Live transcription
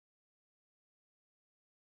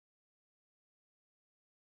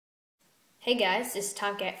Hey guys, this is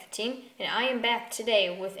Tomcat15, and I am back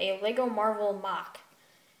today with a LEGO Marvel MOC.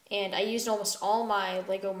 And I used almost all my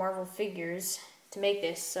LEGO Marvel figures to make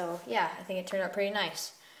this, so yeah, I think it turned out pretty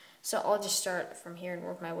nice. So I'll just start from here and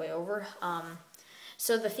work my way over.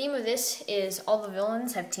 So the theme of this is all the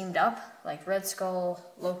villains have teamed up, like Red Skull,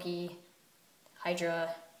 Loki,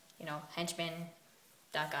 Hydra, Henchman,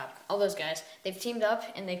 Doc Ock, all those guys. They've teamed up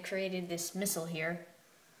and they've created this missile here.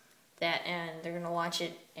 And they're going to launch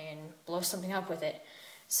it and blow something up with it.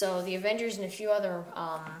 So the Avengers and a few other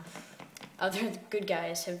good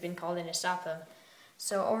guys have been called in to stop them.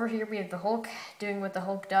 So over here we have the Hulk doing what the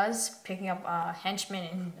Hulk does, picking up a henchman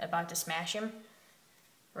and about to smash him.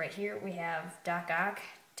 Right here we have Doc Ock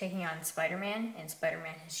taking on Spider-Man, and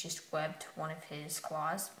Spider-Man has just webbed one of his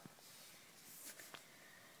claws.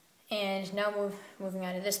 And now moving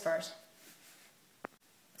on to this part.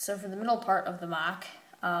 So for the middle part of the MOC,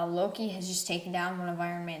 Loki has just taken down one of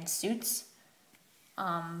Iron Man's suits,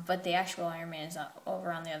 but the actual Iron Man is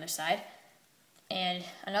over on the other side. And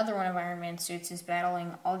another one of Iron Man's suits is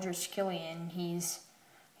battling Aldrich Killian. He's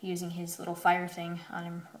using his little fire thing on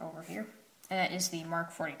him over here. And that is the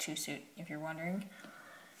Mark 42 suit, if you're wondering.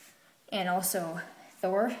 And also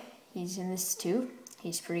Thor, he's in this too.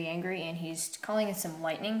 He's pretty angry, and he's calling in some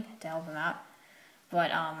lightning to help him out.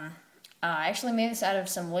 But I actually made this out of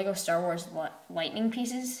some LEGO Star Wars lightning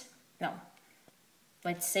pieces. No,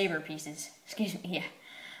 lightsaber pieces. Excuse me, yeah.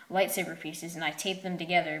 Lightsaber pieces, and I taped them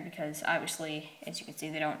together because obviously, as you can see,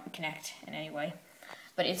 they don't connect in any way.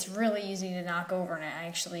 But it's really easy to knock over, and I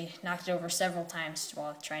actually knocked it over several times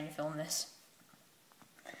while trying to film this.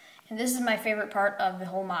 And this is my favorite part of the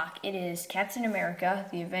whole MOC. It is Captain America,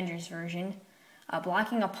 the Avengers version,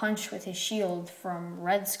 blocking a punch with his shield from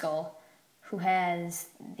Red Skull, who has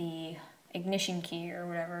the ignition key, or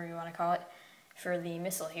whatever you want to call it, for the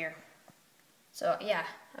missile here. So yeah,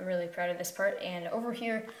 I'm really proud of this part. And over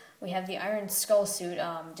here, we have the Iron Skull suit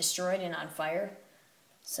destroyed and on fire.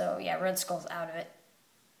 So yeah, Red Skull's out of it.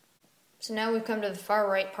 So now we've come to the far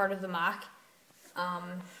right part of the MOC.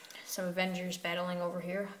 Some Avengers battling over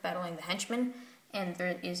here, battling the henchmen. And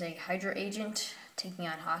there is a Hydra agent taking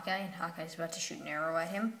on Hawkeye, and Hawkeye's about to shoot an arrow at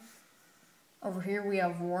him. Over here we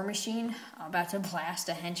have War Machine about to blast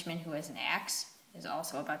a henchman who has an axe, is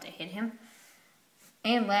also about to hit him.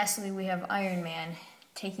 And lastly we have Iron Man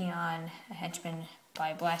taking on a henchman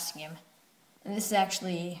by blasting him. And this is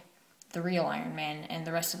actually the real Iron Man, and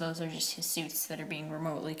the rest of those are just his suits that are being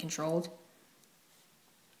remotely controlled.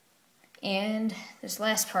 And this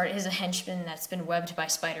last part is a henchman that's been webbed by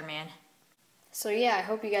Spider-Man. So yeah, I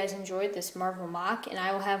hope you guys enjoyed this Marvel MOC, and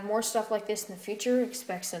I will have more stuff like this in the future.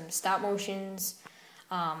 Expect some stop motions,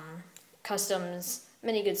 customs,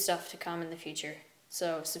 many good stuff to come in the future.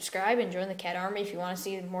 So subscribe and join the Cat Army if you want to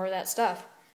see more of that stuff.